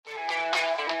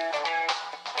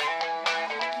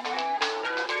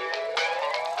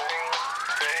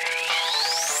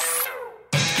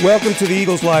Welcome to the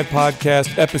Eagles Live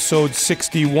Podcast, episode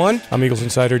 61. I'm Eagles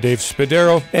Insider Dave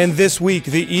Spadaro, and this week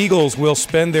the Eagles will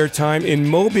spend their time in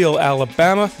Mobile,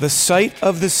 Alabama, the site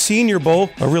of the Senior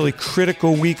Bowl, a really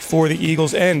critical week for the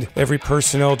Eagles and every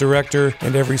personnel director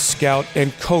and every scout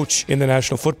and coach in the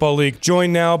National Football League.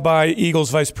 Joined now by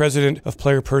Eagles Vice President of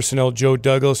Player Personnel, Joe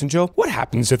Douglas. And Joe, what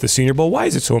happens at the Senior Bowl? Why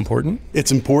is it so important?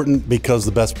 It's important because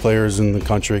the best players in the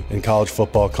country in college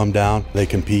football come down. They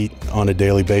compete on a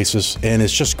daily basis, and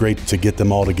it's just great to get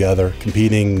them all together,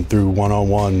 competing through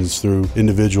one-on-ones, through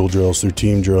individual drills, through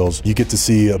team drills. You get to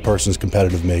see a person's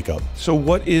competitive makeup. So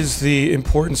what is the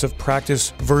importance of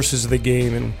practice versus the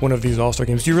game in one of these All-Star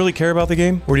games? Do you really care about the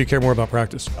game, or do you care more about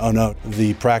practice? Oh, no.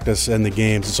 The practice and the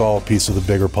games, it's all a piece of the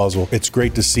bigger puzzle. It's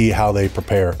great to see how they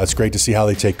prepare. It's great to see how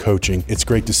they take coaching. It's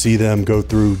great to see them go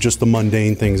through just the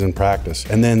mundane things in practice.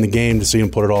 And then the game, to see them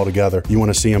put it all together. You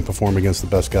want to see them perform against the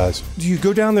best guys. Do you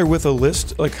go down there with a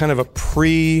list, like kind of a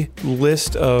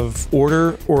pre-list of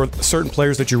order, or certain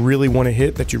players that you really want to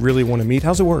hit, that you really want to meet?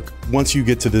 How's it work? Once you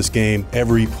get to this game,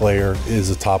 every player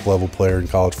is a top-level player in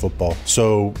college football.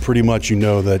 So pretty much you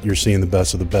know that you're seeing the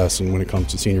best of the best. And when it comes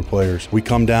to senior players, we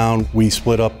come down, we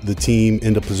split up the team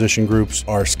into position groups.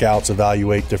 Our scouts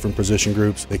evaluate different position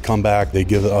groups. They come back, they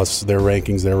give us their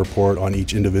rankings, their report on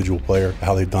each individual player,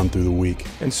 how they've done through the week.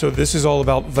 And so this is all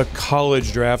about the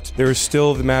college draft. There is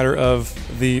still the matter of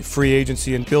the free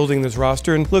agency and building this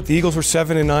roster. And look, the Eagles were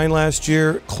 7-9 last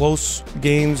year. Close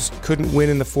games, couldn't win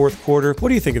in the fourth quarter. What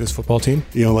do you think of this football team?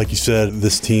 You know, like you said,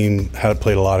 this team had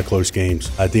played a lot of close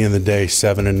games. At the end of the day,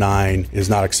 7-9 is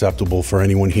not acceptable for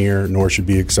anyone here, nor should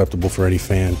be acceptable for any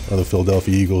fan of the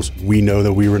Philadelphia Eagles. We know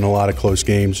that we were in a lot of close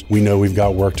games. We know we've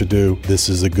got work to do. This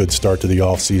is a good start to the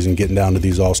offseason, getting down to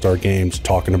these all-star games,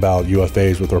 talking about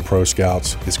UFAs with our pro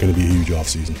scouts. It's going to be a huge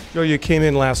offseason. Joe, you came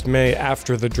in last May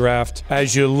after the draft.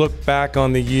 As you look back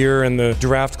on the year and the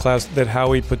draft class that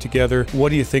Howie put together, what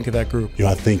do you think of that group? You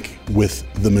know, I think with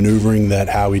the maneuvering that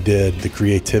Howie did, the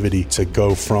creativity to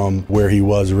go from where he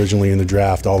was originally in the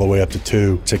draft all the way up to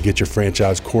 2, to get your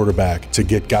franchise quarterback, to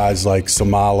get guys like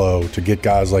Samalo, to get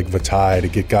guys like Vitae, to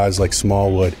get guys like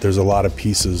Smallwood. There's a lot of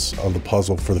pieces of the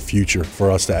puzzle for the future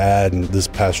for us to add. And this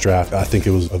past draft, I think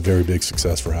it was a very big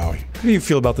success for Howie. How do you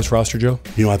feel about this roster, Joe?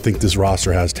 You know, I think this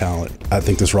roster has talent. I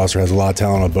think this roster has a lot of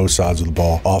talent on both sides of the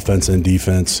ball, offense and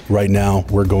defense. Right now,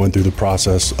 we're going through the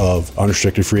process of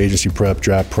unrestricted free agency prep,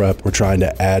 draft prep. We're trying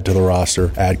to add to the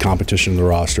roster, add competition to the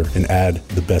roster, and add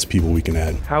the best people we can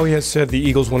add. Howie has said the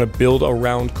Eagles want to build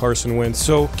around Carson Wentz.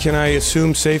 So can I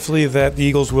assume safely that the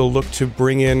Eagles will look to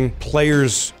bring in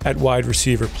players at wide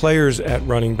receiver, players at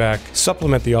running back,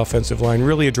 supplement the offensive line,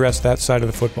 really address that side of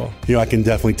the football? You know, I can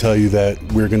definitely tell you that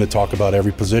we're going to talk about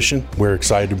every position. We're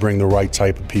excited to bring the right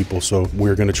type of people, so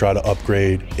we're going to try to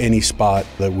upgrade any spot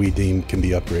that we deem can be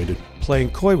upgraded.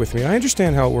 Playing coy with me. I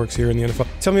understand how it works here in the NFL.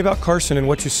 Tell me about Carson and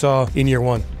what you saw in year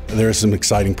one. There is some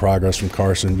exciting progress from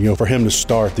Carson. You know, for him to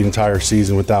start the entire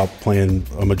season without playing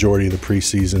a majority of the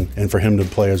preseason, and for him to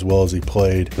play as well as he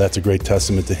played, that's a great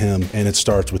testament to him. And it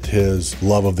starts with his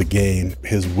love of the game,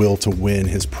 his will to win,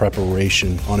 his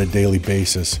preparation on a daily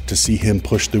basis, to see him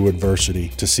push through adversity,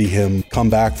 to see him come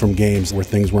back from games where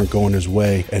things weren't going his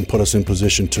way and put us in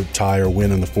position to tie or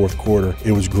win in the fourth quarter.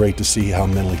 It was great to see how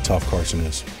mentally tough Carson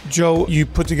is. Joe, you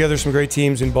put together some great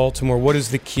teams in Baltimore. What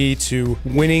is the key to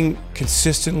winning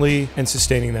consistently and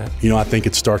sustaining that? You know, I think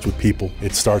it starts with people.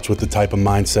 It starts with the type of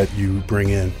mindset you bring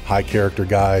in. High character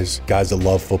guys, guys that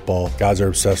love football, guys that are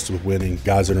obsessed with winning,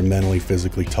 guys that are mentally,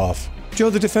 physically tough. Joe,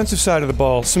 the defensive side of the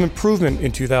ball, some improvement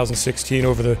in 2016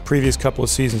 over the previous couple of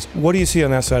seasons. What do you see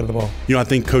on that side of the ball? You know, I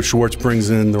think Coach Schwartz brings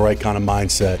in the right kind of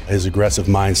mindset, his aggressive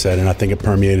mindset, and I think it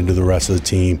permeated to the rest of the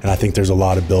team. And I think there's a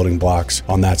lot of building blocks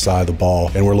on that side of the ball.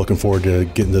 And we're looking forward to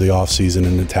getting to the offseason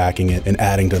and attacking it and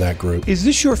adding to that group. Is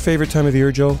this your favorite time of the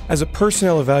year, Joe? As a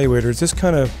personnel evaluator, is this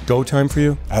kind of go time for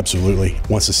you? Absolutely.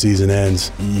 Once the season ends,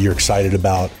 you're excited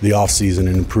about the offseason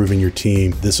and improving your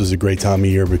team. This is a great time of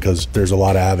year because there's a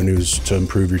lot of avenues to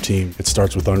improve your team. It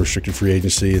starts with unrestricted free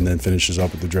agency and then finishes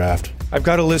up with the draft. I've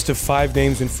got a list of 5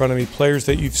 names in front of me, players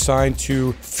that you've signed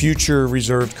to future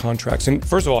reserved contracts. And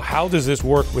first of all, how does this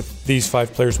work with these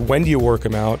 5 players? When do you work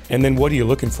them out? And then what are you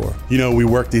looking for? You know, we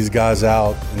work these guys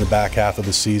out in the back half of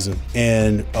the season.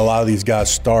 And a lot of these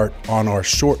guys start on our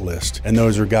short list. And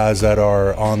those are guys that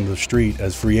are on the street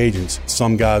as free agents.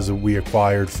 Some guys that we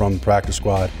acquired from the practice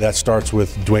squad. That starts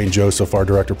with Dwayne Joseph, our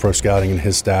director of pro scouting, and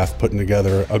his staff putting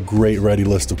together a great ready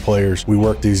list of players. We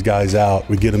work these guys out.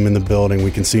 We get them in the building.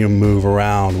 We can see them move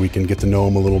around. We can get to know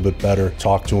them a little bit better,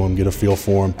 talk to them, get a feel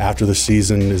for them. After the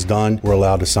season is done, we're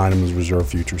allowed to sign them as reserve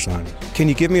future signings. assignment. Can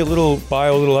you give me a little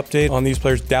update on these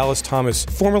players? Dallas Thomas,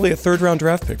 formerly a third-round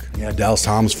draft pick. Yeah, Dallas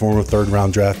Thomas, former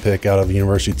third-round draft pick out of the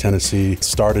University of Tennessee,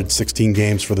 started 16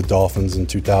 games for the Dolphins in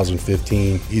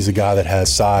 2015. He's a guy that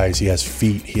has size, he has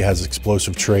feet, he has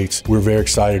explosive traits. We're very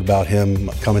excited about him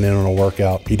coming in on a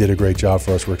workout. He did a great job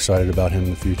for us. We're excited about him in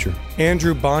the future.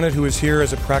 Andrew Bonnet, who is here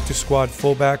as a practice squad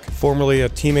fullback, formerly a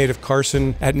teammate of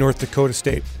Carson at North Dakota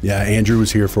State. Yeah, Andrew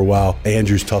was here for a while.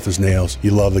 Andrew's tough as nails.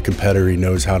 You love the competitor. He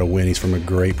knows how to win. He's from a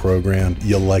great program.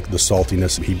 You'll like the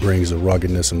saltiness. He brings the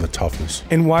ruggedness and the toughness.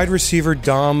 And wide receiver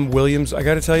Dom Williams, I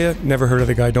got to tell you, never heard of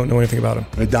the guy, don't know anything about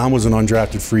him. Dom was an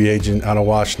undrafted free agent out of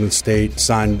Washington State,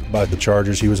 signed by the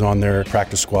Chargers. He was on their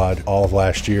practice squad all of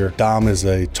last year. Dom is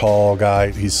a tall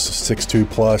guy. He's 6'2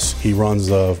 plus. He runs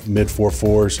mid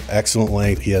 4.4s, excellent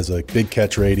length. He has a big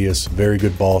catch radius, very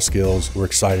good ball skills. We're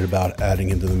excited about adding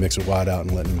him to the mix of wideout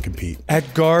and letting him compete.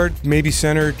 At guard, maybe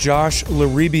center, Josh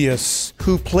Laribius,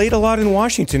 who played a lot in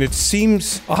Washington. It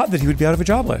seems odd that he would be out of a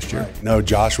job last year. No,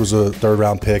 Josh was a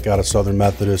third-round pick out of Southern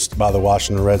Methodist by the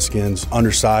Washington Redskins.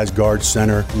 Undersized guard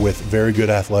center with very good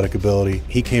athletic ability.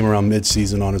 He came around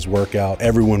mid-season on his workout.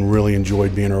 Everyone really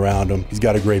enjoyed being around him. He's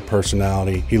got a great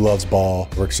personality. He loves ball.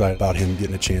 We're excited about him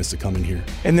getting a chance to come in here.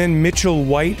 And then Mitchell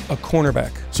White, a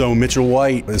cornerback. So Mitchell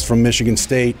White is from Michigan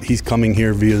State. He's coming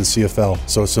here via the CFL.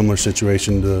 So a similar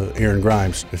situation to Aaron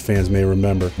Grimes, if fans may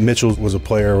remember. Mitchell was a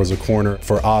corner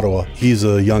for Ottawa. He's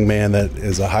a young man that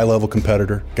is a high-level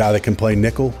competitor, guy that can play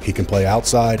nickel, he can play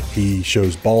outside, he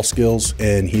shows ball skills,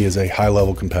 and he is a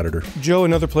high-level competitor. Joe,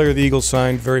 another player the Eagles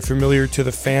signed, very familiar to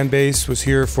the fan base, was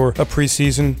here for a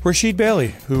preseason. Rasheed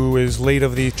Bailey, who is late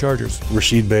of the Chargers.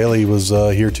 Rasheed Bailey was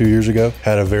here 2 years ago,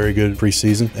 had a very good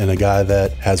preseason, and a guy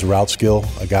that has route skill,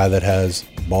 a guy that has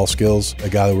ball skills, a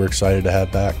guy that we're excited to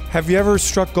have back. Have you ever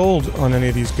struck gold on any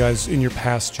of these guys in your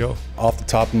past, Joe? Off the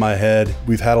top of my head,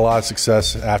 we've had a lot of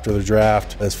success after the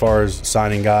draft as far as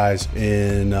signing guys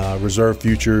in reserve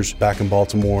futures back in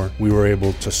Baltimore. We were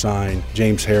able to sign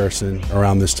James Harrison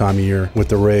around this time of year with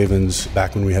the Ravens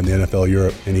back when we had the NFL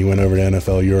Europe, and he went over to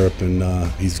NFL Europe,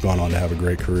 and he's gone on to have a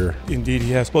great career. Indeed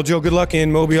he has. Well, Joe, good luck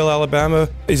in Mobile, Alabama.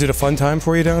 Is it a fun time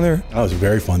for you down there? Oh, it was a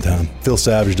very fun time. Phil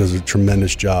Savage does a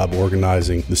tremendous job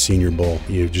organizing the Senior Bowl.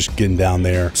 Just getting down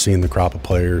there, seeing the crop of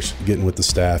players, getting with the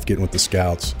staff, getting with the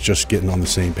scouts, just getting on the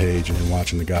same page and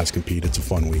watching the guys compete. It's a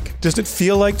fun week. Does it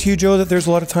feel like to you, Joe, that there's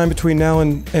a lot of time between now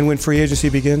and when free agency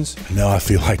begins? No, I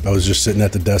feel like I was just sitting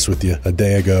at the desk with you a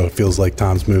day ago. It feels like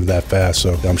time's moved that fast,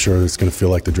 so I'm sure it's going to feel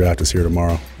like the draft is here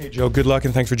tomorrow. Hey, Joe, good luck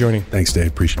and thanks for joining. Thanks, Dave.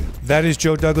 Appreciate it. That is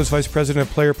Joe Douglas, Vice President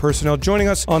of Player Personnel, joining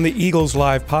us on the Eagles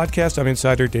Live podcast. I'm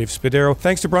insider Dave Spadaro.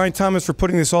 Thanks to Brian Thomas for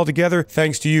putting this all together.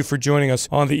 Thanks to you for joining us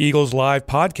on the Eagles Live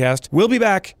podcast. We'll be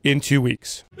back in 2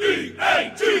 weeks.